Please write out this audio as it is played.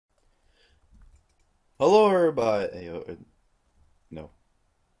Hello, everybody. No.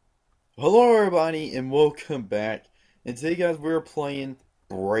 Hello, everybody, and welcome back. And today, guys, we're playing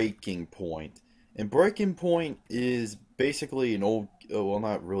Breaking Point. And Breaking Point is basically an old, well,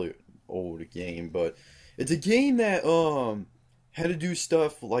 not really old game, but it's a game that had to do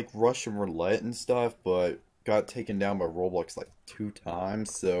stuff like Russian roulette and stuff, but got taken down by Roblox like 2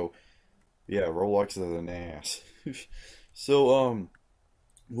 times. So yeah, Roblox is an ass. So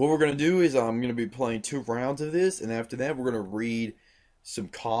what we're gonna do is I'm gonna be playing 2 rounds of this, and after that we're gonna read some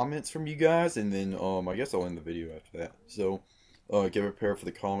comments from you guys, and then I guess I'll end the video after that. So get prepared for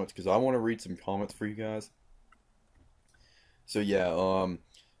the comments because I want to read some comments for you guys. So yeah,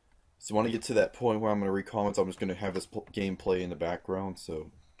 so when I get to that point where I'm gonna read comments, I'm just gonna have this game play in the background.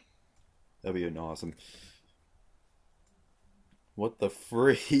 So that'll be awesome. What the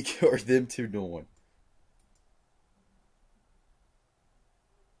freak are them two doing?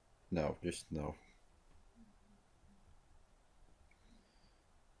 No, just no.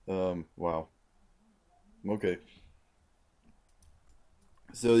 Wow. Okay.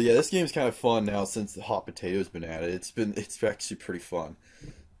 So yeah, this game's kind of fun now since the hot potato's been added. It's actually pretty fun.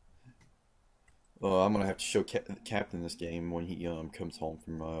 I'm gonna have to show Captain this game when he comes home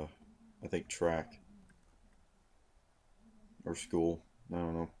from I think track or school. I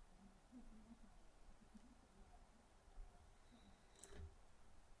don't know.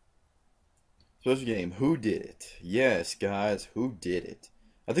 So this game, who did it? Yes, guys, who did it?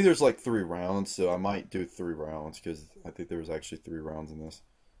 I think there's like 3 rounds, so I might do 3 rounds because I think there's actually 3 rounds in this.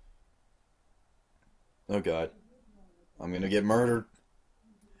 Oh God, I'm gonna get murdered.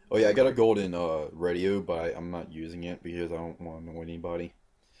 Oh yeah, I got a golden radio, but I'm not using it because I don't want to annoy anybody.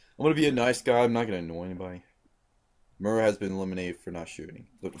 I'm gonna be a nice guy. I'm not gonna annoy anybody. Murray has been eliminated for not shooting.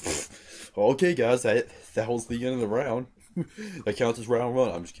 Okay, guys, that was the end of the round. That counts as round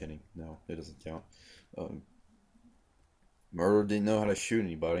one. I'm just kidding. No, it doesn't count. Um, Murder didn't know how to shoot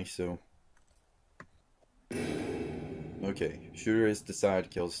anybody, so okay. Shooter has decided to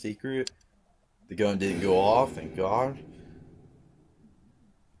kill the secret. The gun didn't go off, thank God.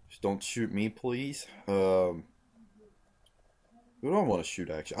 Just don't shoot me, please. Who do I want to shoot?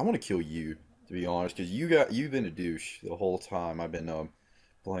 Actually, I want to kill you, to be honest, because you've been a douche the whole time I've been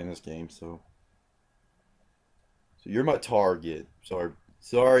playing this game. So you're my target.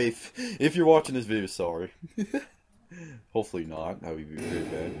 Sorry if you're watching this video. Sorry. Hopefully not. That would be pretty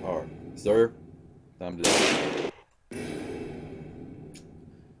bad. All right, sir. Time to.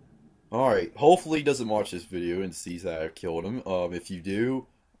 All right. Hopefully he doesn't watch this video and sees that I killed him. If you do,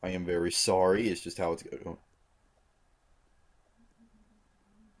 I am very sorry. It's just how it's going.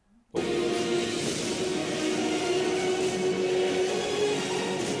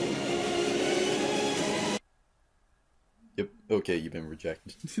 Yep. Okay, you've been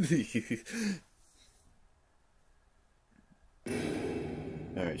rejected.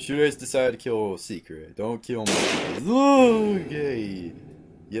 Alright, shooter has decided to kill a secret. Don't kill me. Okay.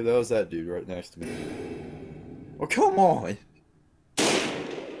 Yeah, that was that dude right next to me. Oh, come on!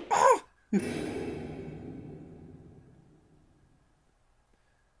 Ah!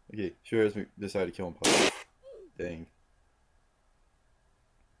 Okay, shooter has decided to kill him. Dang.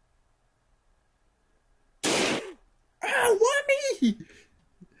 Ow, why me?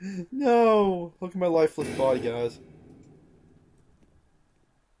 No! Look at my lifeless body, guys.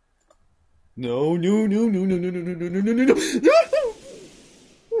 No, no, no, no, no, no, no, no, no, no, no, no, no!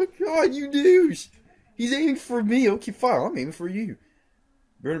 Oh God, you douche! He's aiming for me. Okay, fine. I'm aiming for you.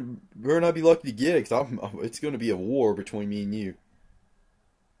 Better not be lucky to get it, cause it's going to be a war between me and you.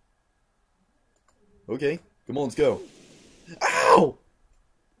 Okay, come on, let's go. Ow!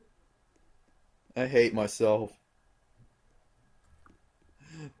 I hate myself.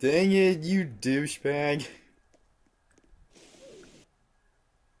 Dang it, you douchebag.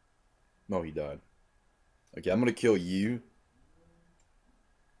 No, he died. Okay, I'm gonna kill you.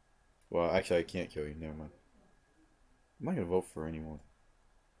 Well, actually, I can't kill you. Never mind. I'm not gonna vote for anyone.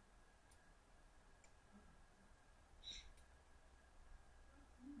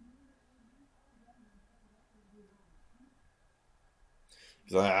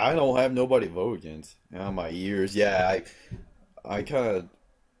 Because I don't have nobody to vote against. My ears. Yeah, I kind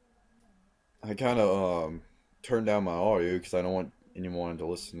of turned down my audio because I don't want anyone to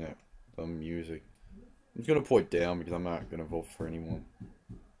listen to the music. I'm just gonna put it down because I'm not gonna vote for anyone.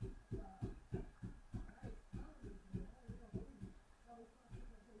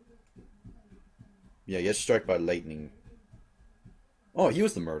 Yeah, get struck by lightning. Oh, he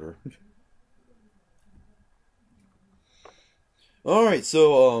was the murderer. Alright,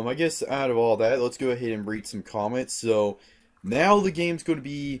 so I guess out of all that, let's go ahead and read some comments. So now the game's going to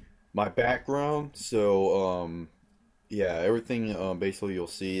be my background. So yeah, everything basically you'll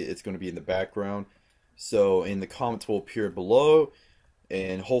see it's going to be in the background. So in the comments will appear below,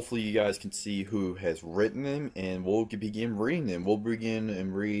 and hopefully you guys can see who has written them, and we'll begin reading them. We'll begin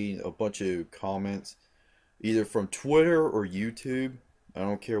and read a bunch of comments, either from Twitter or YouTube. I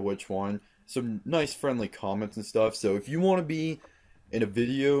don't care which one. Some nice friendly comments and stuff. So if you want to be in a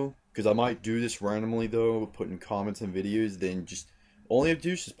video, because I might do this randomly though, putting comments in videos, then just all you have to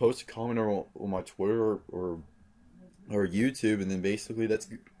do is just post a comment on my Twitter or YouTube, and then basically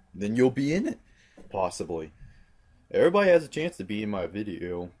then you'll be in it, possibly. Everybody has a chance to be in my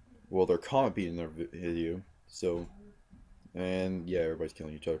video. Well, their comment be in their video. So, and yeah, everybody's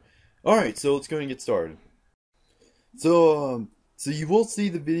killing each other. All right, so let's go ahead and get started. So you will see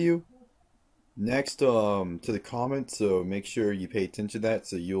the video next to the comments. So make sure you pay attention to that,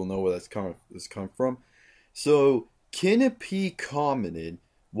 so you'll know where that's coming from. So Kenneth P commented,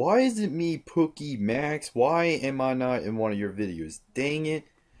 "Why isn't me Pookie Max? Why am I not in one of your videos? Dang it!"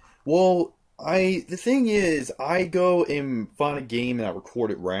 Well, the thing is, I go and find a game and I record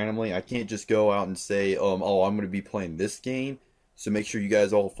it randomly. I can't just go out and say, oh, I'm going to be playing this game. So make sure you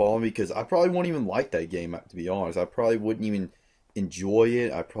guys all follow me, because I probably won't even like that game, to be honest. I probably wouldn't even enjoy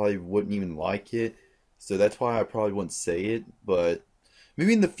it. I probably wouldn't even like it. So that's why I probably wouldn't say it. But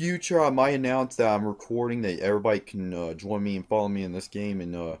maybe in the future I might announce that I'm recording, that everybody can join me and follow me in this game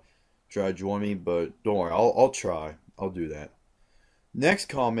and try to join me. But don't worry, I'll try. I'll do that. Next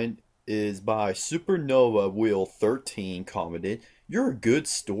comment is by Supernova Wheel 13 commented, "You're a good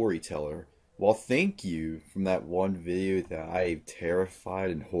storyteller." Well, thank you from that one video that I terrified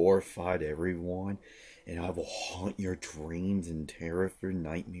and horrified everyone, and I will haunt your dreams and terror through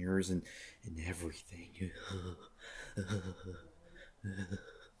nightmares and everything.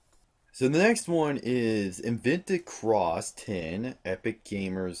 So the next one is Invented Cross 10 Epic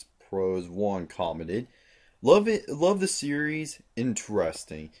Gamers Pros 1 commented, "Love it, love the series,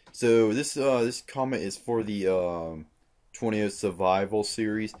 interesting." So this comment is for the Tornado Survival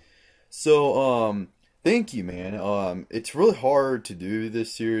series. So thank you, man. It's really hard to do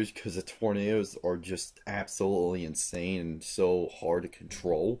this series because the tornadoes are just absolutely insane and so hard to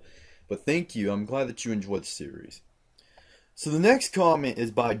control. But thank you. I'm glad that you enjoyed the series. So the next comment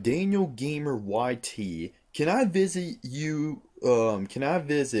is by Daniel Gamer YT. "Can I visit you? Can I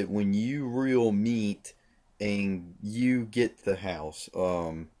visit when you real meet and you get the house?"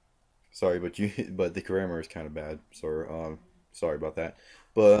 Sorry, but but the grammar is kind of bad. Sorry about that.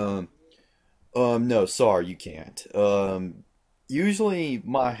 But no, sorry, you can't. Usually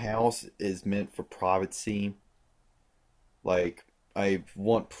my house is meant for privacy. Like, I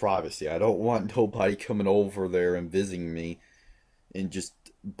want privacy. I don't want nobody coming over there and visiting me and just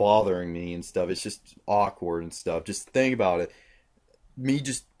bothering me and stuff. It's just awkward and stuff. Just think about it. Me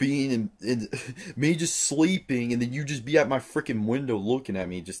just being in me just sleeping, and then you just be at my freaking window looking at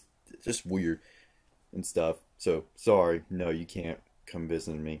me, just weird and stuff. So sorry, no, you can't come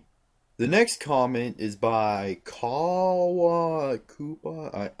visit me. The next comment is by Kawa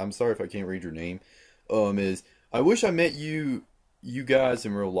Koopa. I'm sorry if I can't read your name. Is, "I wish I met you guys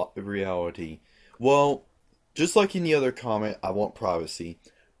in reality." Well, just like any other comment, I want privacy.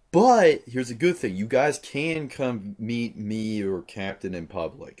 But here's a good thing. You guys can come meet me or Captain in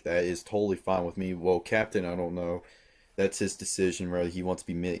public. That is totally fine with me. Well, Captain, I don't know. That's his decision whether he wants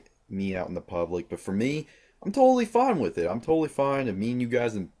to be me out in the public. But for me, I'm totally fine with it. I'm totally fine to meet you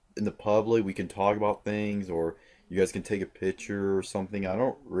guys in the public. We can talk about things, or you guys can take a picture or something. I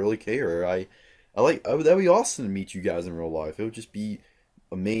don't really care. That'd be awesome to meet you guys in real life. It would just be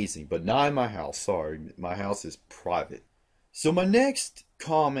amazing. But not in my house. Sorry. My house is private. So my next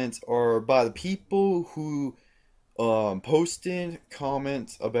comments are by the people who posted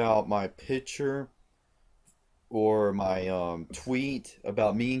comments about my picture or my tweet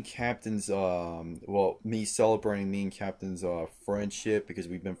about me and Captain's me celebrating me and Captain's friendship, because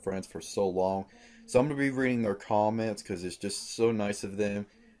we've been friends for so long. So I'm gonna be reading their comments because it's just so nice of them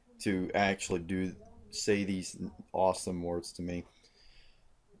to actually say these awesome words to me.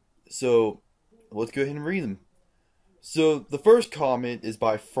 So let's go ahead and read them. So the first comment is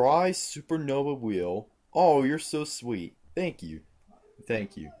by Fry Supernova Wheel. "Oh, you're so sweet. Thank you.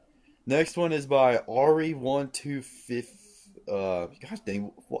 Thank you." Next one is by Ari125. Gosh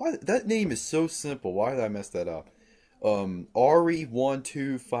dang, why that name is so simple? Why did I mess that up?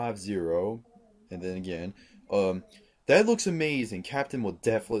 Ari1250, and then again, "That looks amazing. Captain will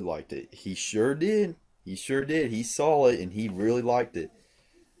definitely liked it." He sure did. He sure did. He saw it and he really liked it.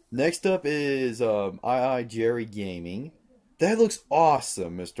 Next up is Jerry Gaming. "That looks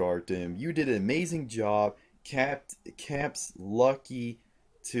awesome, Mr. Artem. You did an amazing job. Cap's lucky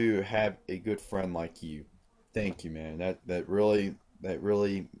to have a good friend like you. Thank you, man. That really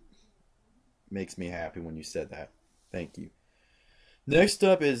makes me happy when you said that. Thank you. Next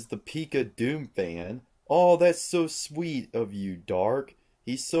up is the Pika Doom fan. Oh, that's so sweet of you, Dark.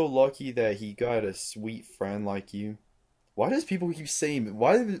 He's so lucky that he got a sweet friend like you. Why does people keep saying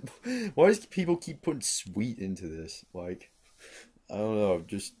why does people keep putting sweet into this? Like, I don't know, I'm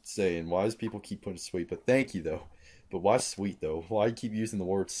just saying, why does people keep putting sweet? But thank you though. But why sweet though? Why keep using the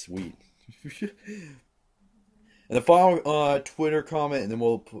word sweet? And the final Twitter comment, and then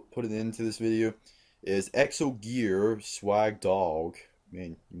we'll put it into this video, is Exo Gear Swag Dog.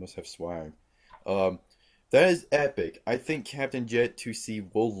 Man, you must have swag. Um, that is epic. I think Captain Jet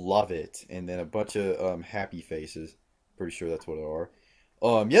 2C will love it. And then a bunch of happy faces. Pretty sure that's what they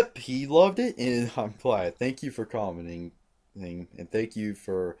are. Yep, he loved it, and I'm glad. Thank you for commenting, and thank you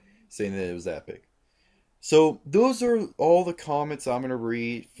for saying that it was epic. So those are all the comments I'm gonna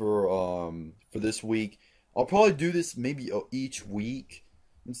read for this week. I'll probably do this maybe each week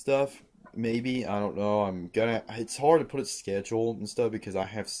and stuff. Maybe I don't know. I'm gonna. It's hard to put a schedule and stuff because I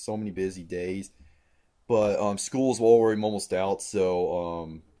have so many busy days. But school's already almost out,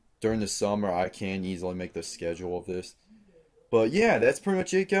 so during the summer I can easily make the schedule of this. But yeah, that's pretty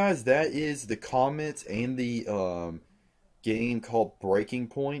much it, guys. That is the comments and the game called Breaking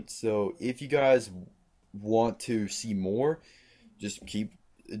Point. So if you guys want to see more, just keep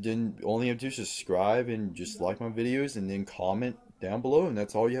then only have to do is subscribe and just like my videos and then comment down below, and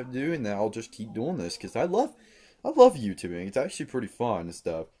that's all you have to do, and then I'll just keep doing this because I love YouTubing. It's actually pretty fun and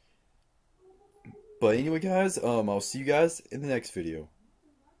stuff. But anyway, guys, I'll see you guys in the next video.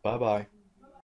 Bye bye.